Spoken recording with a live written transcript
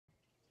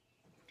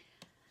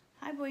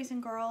Hi boys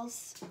and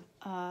girls.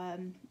 I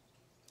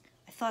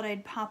thought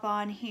I'd pop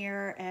on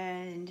here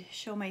and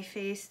show my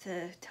face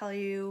to tell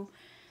you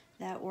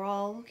that we're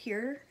all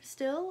here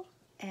still,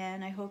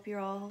 and I hope you're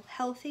all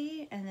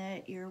healthy and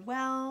that you're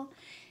well.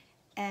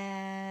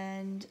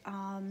 And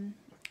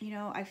you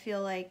know, I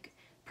feel like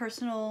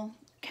personal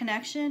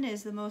connection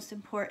is the most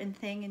important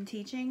thing in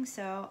teaching,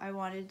 so I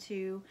wanted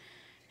to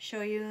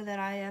show you that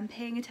I am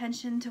paying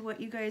attention to what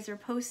you guys are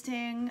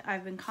posting.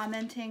 I've been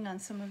commenting on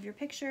some of your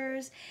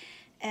pictures,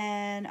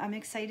 and I'm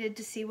excited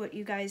to see what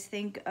you guys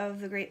think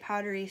of the Great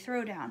Pottery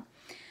Throwdown.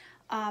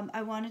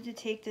 I wanted to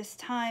take this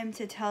time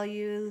to tell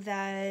you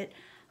that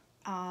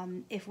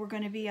if we're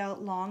going to be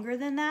out longer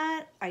than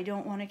that, I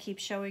don't want to keep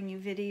showing you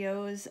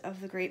videos of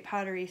the Great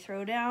Pottery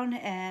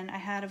Throwdown, and I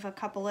had a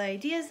couple of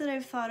ideas that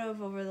I've thought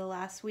of over the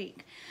last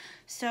week.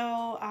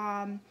 So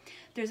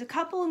there's a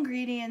couple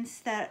ingredients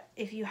that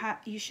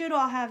you should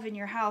all have in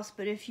your house,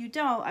 but if you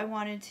don't, I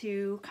wanted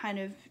to kind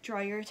of draw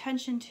your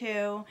attention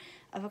to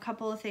a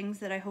couple of things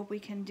that I hope we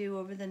can do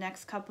over the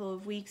next couple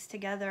of weeks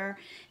together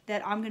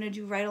that I'm going to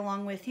do right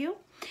along with you.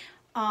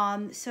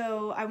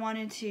 So I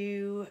wanted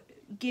to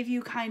give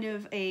you kind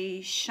of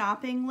a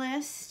shopping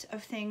list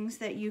of things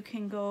that you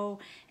can go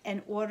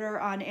and order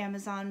on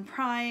Amazon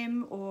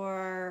Prime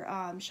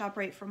or shop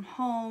right from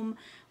home,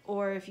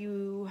 or if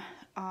you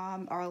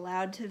are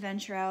allowed to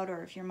venture out,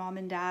 or if your mom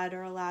and dad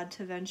are allowed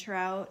to venture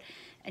out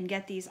and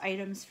get these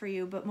items for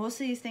you. But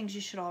most of these things you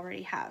should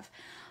already have.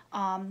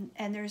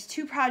 And there's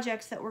two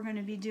projects that we're going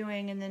to be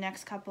doing in the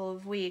next couple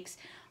of weeks.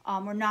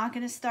 We're not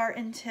going to start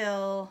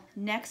until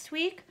next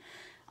week.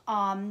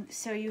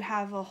 So you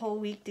have a whole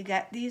week to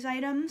get these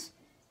items.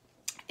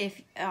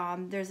 If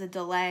there's a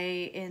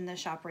delay in the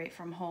shop right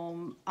from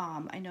home,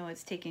 I know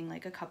it's taking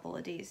like a couple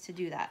of days to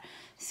do that.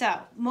 So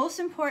most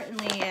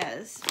importantly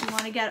is you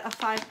want to get a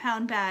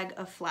 5-pound bag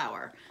of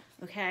flour.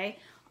 Okay.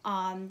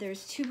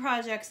 There's two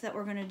projects that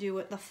we're going to do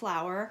with the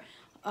flour.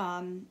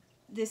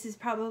 This is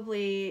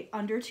probably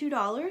under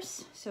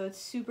 $2, so it's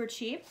super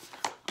cheap.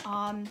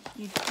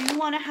 You do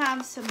want to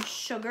have some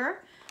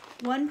sugar.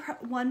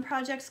 One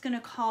project's going to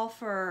call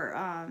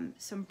for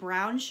some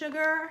brown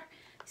sugar.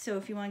 So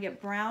if you want to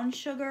get brown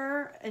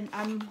sugar, and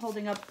I'm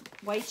holding up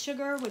white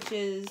sugar, which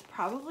is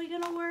probably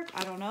going to work.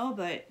 I don't know,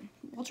 but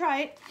we'll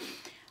try it.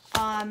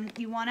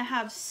 You want to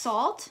have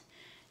salt.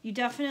 You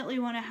definitely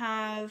want to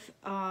have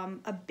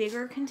a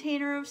bigger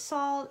container of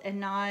salt and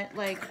not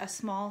like a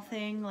small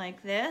thing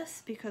like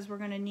this, because we're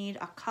going to need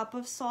a cup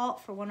of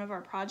salt for one of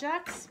our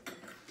projects.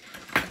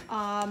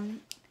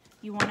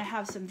 You want to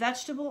have some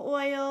vegetable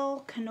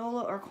oil.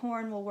 Canola or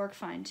corn will work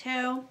fine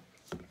too.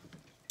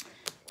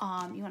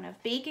 You want to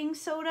have baking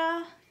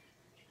soda.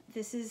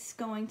 This is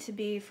going to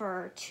be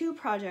for two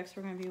projects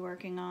we're going to be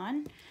working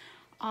on.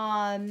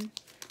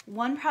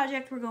 One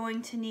project we're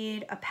going to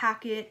need a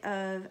packet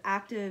of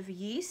active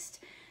yeast.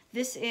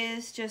 This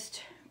is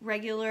just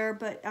regular,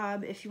 but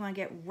if you want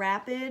to get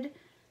rapid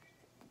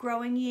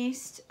growing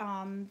yeast,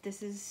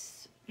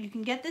 you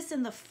can get this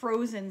in the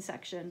frozen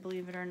section,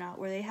 believe it or not,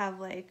 where they have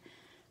like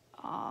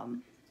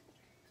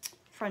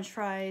French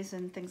fries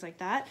and things like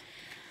that.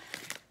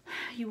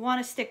 You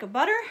want a stick of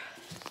butter.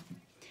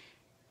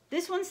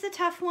 This one's the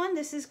tough one.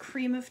 This is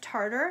cream of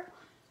tartar.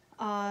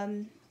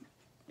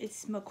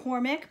 It's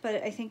McCormick,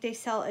 but I think they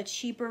sell a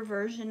cheaper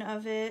version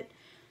of it.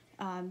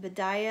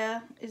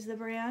 Badaya is the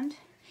brand.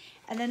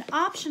 And then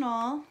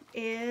optional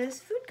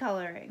is food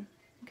coloring.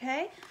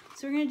 Okay,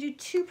 so we're going to do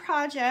two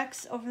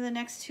projects over the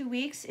next 2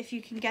 weeks if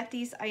you can get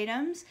these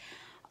items.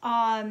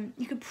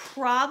 You could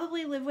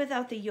probably live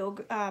without the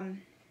yogurt,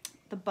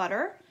 the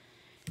butter,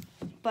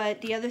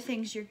 but the other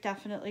things you're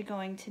definitely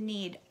going to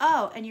need.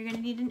 Oh, and you're going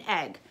to need an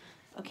egg.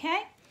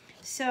 Okay,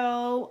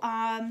 so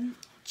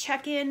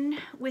check in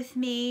with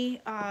me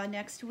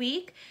next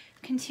week.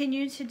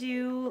 Continue to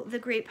do the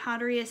Great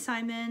Pottery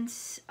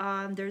assignments.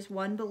 There's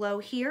one below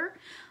here.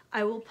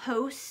 I will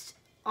post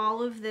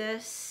all of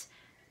this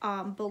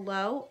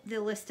below,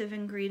 the list of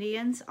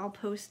ingredients. I'll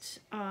post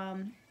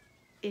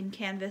in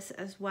Canvas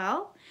as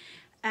well.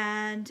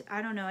 And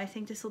I don't know, I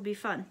think this will be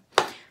fun.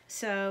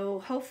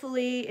 So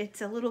hopefully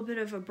it's a little bit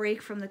of a break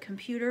from the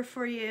computer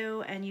for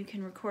you and you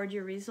can record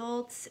your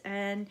results.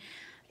 And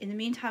in the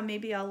meantime,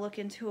 maybe I'll look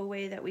into a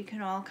way that we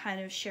can all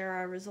kind of share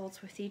our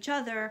results with each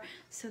other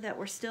so that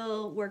we're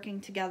still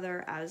working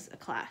together as a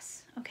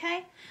class,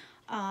 okay?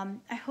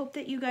 I hope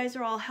that you guys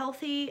are all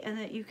healthy and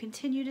that you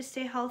continue to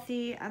stay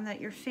healthy and that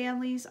your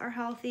families are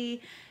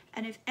healthy.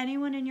 And if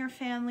anyone in your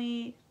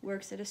family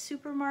works at a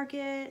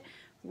supermarket,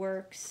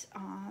 works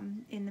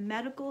in the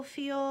medical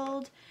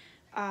field,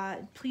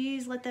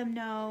 please let them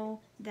know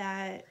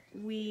that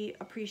we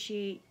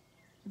appreciate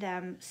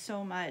them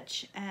so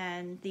much,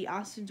 and the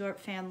Ostendorp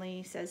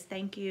family says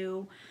thank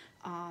you,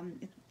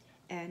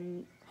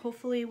 and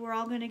hopefully we're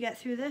all going to get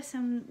through this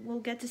and we'll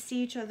get to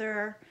see each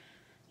other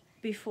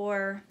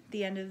before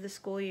the end of the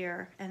school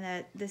year, and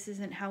that this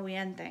isn't how we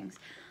end things.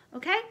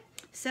 Okay,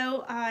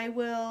 so I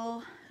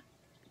will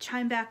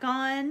chime back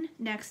on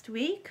next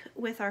week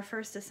with our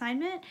first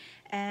assignment,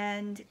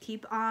 and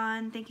keep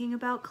on thinking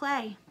about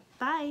clay.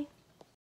 Bye.